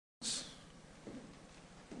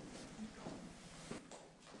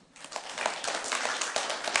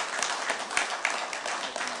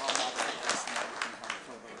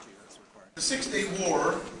The Six-Day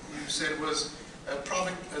War, you said, was an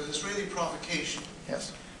Israeli provocation.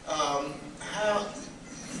 Yes.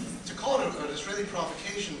 To call it an Israeli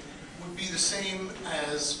provocation would be the same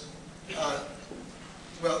as,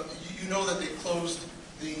 well, you know that they closed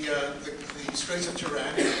the Straits of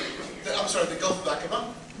Tiran. I'm sorry, the Gulf of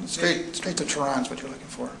Aqaba. Straits of Tiran is what you're looking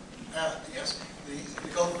for. Yes, the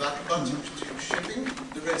Gulf of Aqaba to shipping,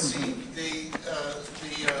 the Red Sea.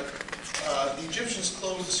 The Egyptians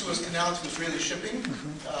closed the Suez Canal to Israeli shipping.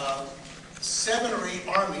 7 or 8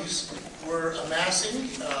 armies were amassing,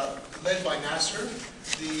 led by Nasser.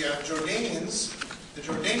 The Jordanian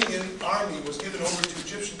army was given over to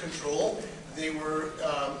Egyptian control. They were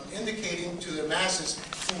indicating to the masses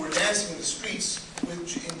who were dancing in the streets in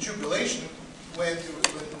jubilation when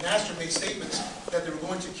Nasser made statements that they were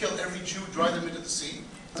going to kill every Jew, drive them into the sea.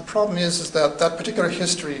 The problem is that that particular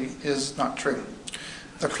history is not true.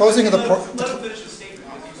 The closing of the port.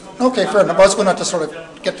 Okay, fair enough. I was going to sort of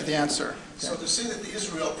get to the answer. So to say that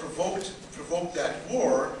Israel provoked that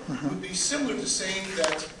war would be similar to saying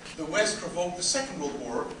that the West provoked the Second World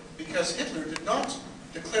War, because Hitler did not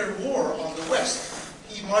declare war on the West.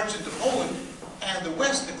 He marched into Poland, and the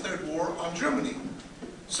West declared war on Germany.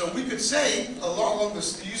 So we could say,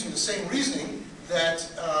 using the same reasoning, that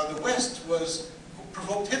the West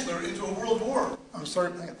provoked Hitler into a world war. I'm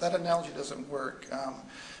sorry, that analogy doesn't work.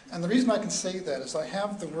 And the reason I can say that is I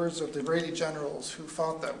have the words of the Israeli generals who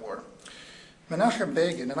fought that war. Menachem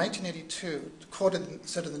Begin, in 1982,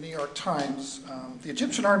 said in the New York Times, the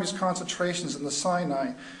Egyptian army's concentrations in the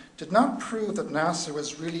Sinai did not prove that Nasser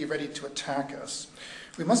was really ready to attack us.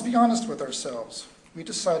 We must be honest with ourselves. We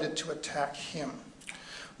decided to attack him.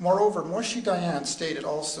 Moreover, Moshe Dayan stated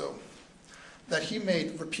also that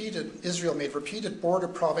Israel made repeated border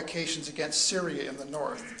provocations against Syria in the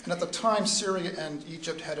north. And at the time, Syria and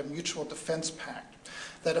Egypt had a mutual defense pact,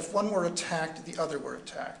 that if one were attacked, the other were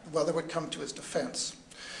attacked. The other would come to his defense.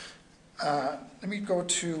 Let me go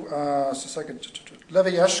to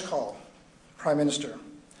Levi Eshkol, Prime Minister,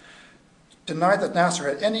 denied that Nasser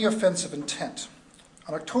had any offensive intent.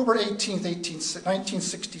 On October 18,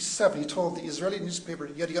 1967, he told the Israeli newspaper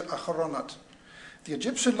Yediot Aharonot, the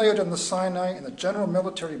Egyptian layout in the Sinai and the general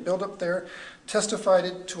military buildup there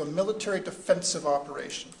testified to a military defensive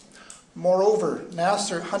operation. Moreover,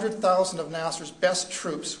 100,000 of Nasser's best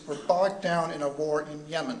troops were bogged down in a war in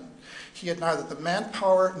Yemen. He had neither the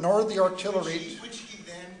manpower nor the artillery. Which he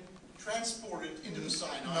then transported into the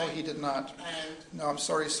Sinai. No, he did not. No, I'm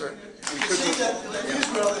sorry, sir. To say that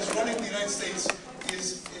Israel is running the United States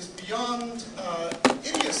is beyond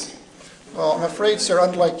idiocy. Well, I'm afraid, sir,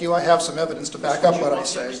 unlike you, I have some evidence to back up what I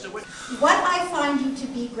say. What I find you to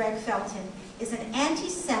be, Greg Felton, is an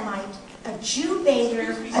anti-Semite, a Jew-baiter,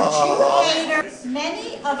 a Jew-hater.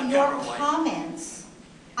 Many of your comments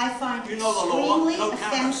I find extremely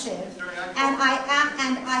offensive, and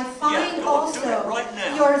I find also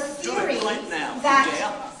your theory that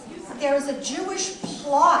there is a Jewish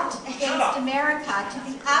plot against America to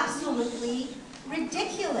be absolutely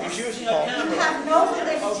ridiculous. You have no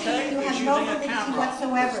validity. You have no validity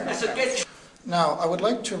whatsoever. Now, I would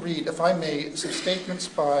like to read, if I may, some statements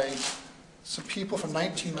by some people from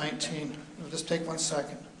 1919. I'll just take 1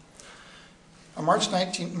 second. On March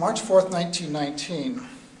 4th, 1919,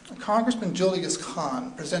 Congressman Julius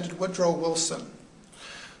Kahn presented Woodrow Wilson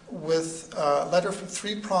with a letter from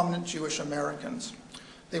 3 prominent Jewish Americans.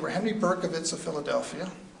 They were Henry Berkowitz of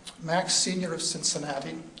Philadelphia, Max Sr. of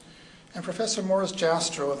Cincinnati, and Professor Morris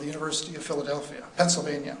Jastrow of the University of Philadelphia,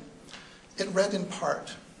 Pennsylvania. It read in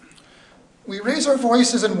part, "We raise our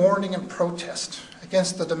voices in warning and protest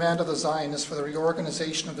against the demand of the Zionists for the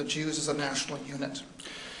reorganization of the Jews as a national unit,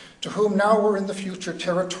 to whom now or in the future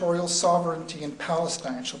territorial sovereignty in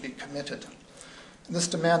Palestine shall be committed. And this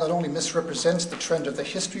demand not only misrepresents the trend of the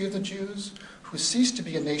history of the Jews, who ceased to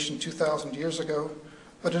be a nation 2,000 years ago,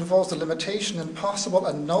 but involves the limitation and possible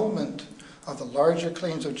annulment of the larger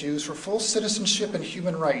claims of Jews for full citizenship and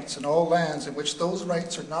human rights in all lands in which those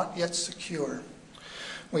rights are not yet secure.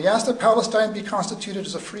 We ask that Palestine be constituted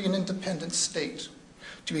as a free and independent state,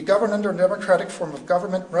 to be governed under a democratic form of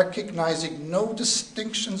government recognizing no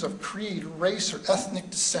distinctions of creed, race, or ethnic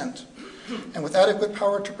descent, and with adequate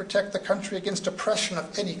power to protect the country against oppression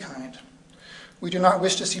of any kind. We do not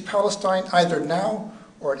wish to see Palestine either now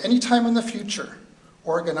or at any time in the future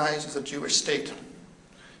organized as a Jewish state."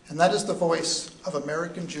 And that is the voice of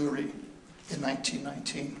American Jewry in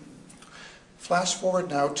 1919. Flash forward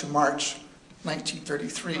now to March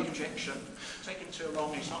 1933. Objection. Take it too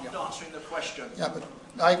long. He's not answering the question. Yeah, but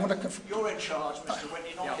I want to... You're in charge, Mr.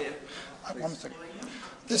 Whitney, not here. One second.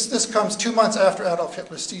 This comes 2 months after Adolf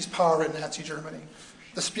Hitler seized power in Nazi Germany.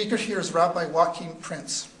 The speaker here is Rabbi Joachim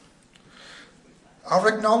Prince. Our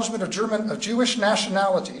acknowledgement of Jewish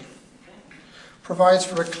nationality provides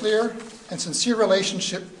for a clear and sincere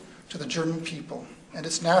relationship to the German people and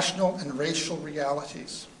its national and racial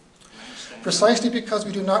realities. Precisely because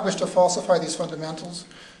we do not wish to falsify these fundamentals,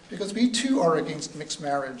 because we too are against mixed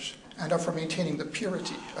marriage and are for maintaining the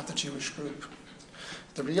purity of the Jewish group.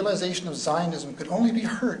 The realization of Zionism could only be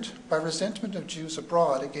hurt by resentment of Jews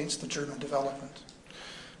abroad against the German development.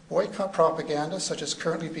 Boycott propaganda, such as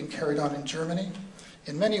currently being carried on in Germany,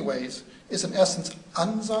 in many ways is in essence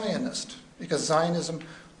un-Zionist, because Zionism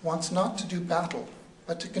wants not to do battle,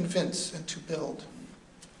 but to convince and to build.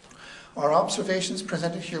 Our observations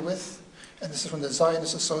presented herewith, and this is from the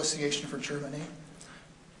Zionist Association for Germany,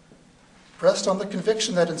 rest on the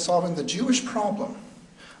conviction that in solving the Jewish problem,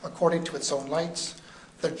 according to its own lights,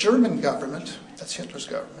 the German government, that's Hitler's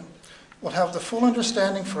government, will have the full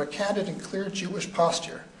understanding for a candid and clear Jewish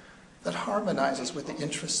posture that harmonizes with the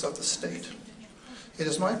interests of the state. It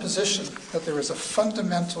is my position that there is a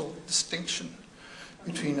fundamental distinction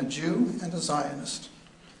between a Jew and a Zionist.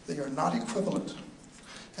 They are not equivalent,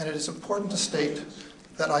 and it is important to state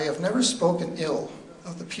that I have never spoken ill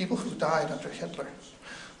of the people who died under Hitler.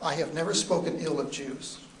 I have never spoken ill of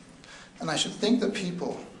Jews. And I should think that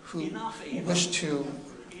people who wish to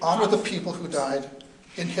honor the people who died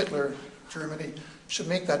in Hitler, Germany, should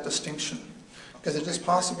make that distinction, because it is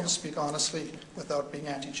possible to speak honestly without being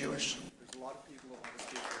anti-Jewish.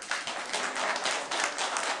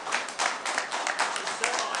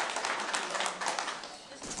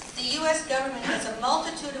 The U.S. government has a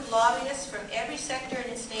multitude of lobbyists from every sector in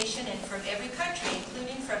its nation and from every country,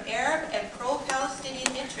 including from Arab and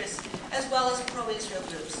pro-Palestinian interests, as well as pro-Israel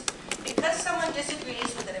groups. Because someone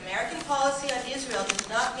disagrees with an American policy on Israel does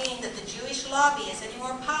not mean that the Jewish lobby is any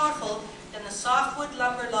more powerful than the softwood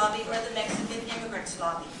lumber lobby or the Mexican immigrants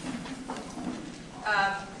lobby.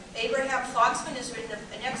 Abraham Foxman has written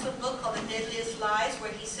an excellent book called The Deadliest Lies,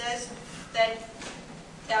 where he says that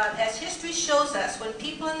as history shows us, when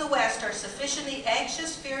people in the West are sufficiently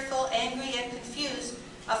anxious, fearful, angry, and confused,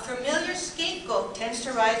 a familiar scapegoat tends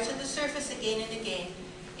to rise to the surface again and again.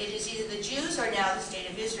 It is either the Jews or now the State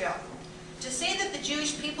of Israel. To say that the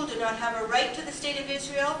Jewish people do not have a right to the State of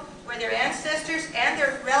Israel, where their ancestors and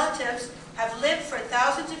their relatives have lived for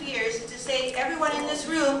thousands of years, is to say everyone in this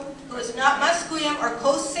room who is not Musqueam or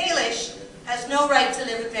Coast Salish has no right to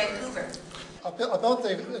live in Vancouver.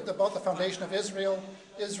 About the foundation of Israel,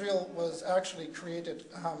 Israel was actually created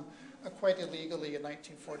quite illegally in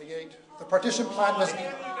 1948. The partition plan was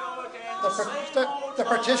the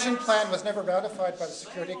partition plan was never ratified by the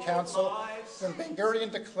Security Council. When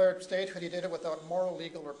Ben-Gurion declared statehood, he did it without moral,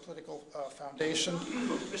 legal, or political foundation.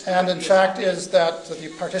 And in fact is that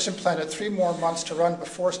the partition plan had 3 more months to run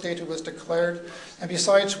before statehood was declared, and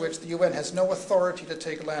besides which the UN has no authority to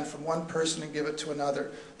take land from one person and give it to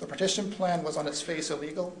another. The partition plan was on its face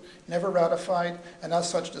illegal, never ratified, and as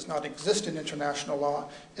such does not exist in international law.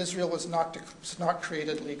 Israel was not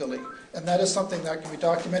created legally, and that is something that can be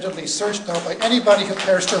documentedly searched out by anybody who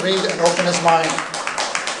cares to read and open his mind.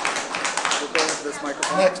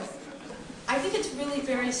 Next. I think it's really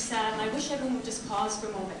very sad, and I wish everyone would just pause for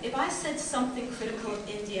a moment. If I said something critical of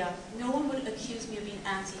India, no one would accuse me of being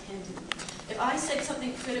anti-Hindu. If I said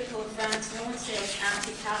something critical of France, no one would say I was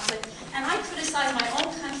anti-Catholic. And I criticize my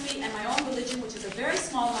own country and my own religion, which is a very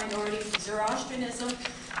small minority, Zoroastrianism.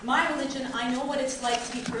 My religion, I know what it's like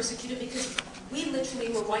to be persecuted because we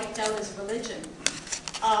literally were wiped out as a religion.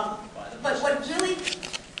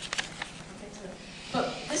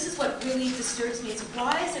 But this is what really disturbs me. It's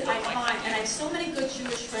why is it I find, and I have so many good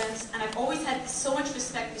Jewish friends, and I've always had so much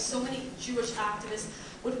respect for so many Jewish activists.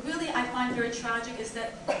 What really I find very tragic is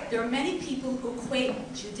that there are many people who equate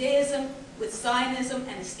Judaism with Zionism,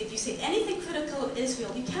 and if you say anything critical of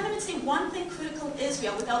Israel, you can't even say one thing critical of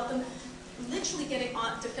Israel without them literally getting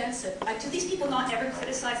defensive. Do these people not ever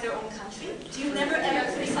criticize their own country? Do you never ever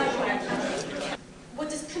criticize your own country? What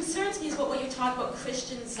concerns me is what you talk about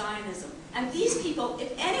Christian Zionism. And these people,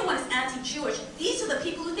 if anyone is anti-Jewish, these are the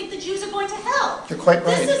people who think the Jews are going to hell. You're quite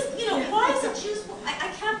right. This is, why is the Jews,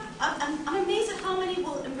 I'm amazed at how many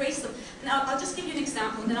will embrace them. Now, I'll just give you an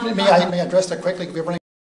example. May I address that quickly?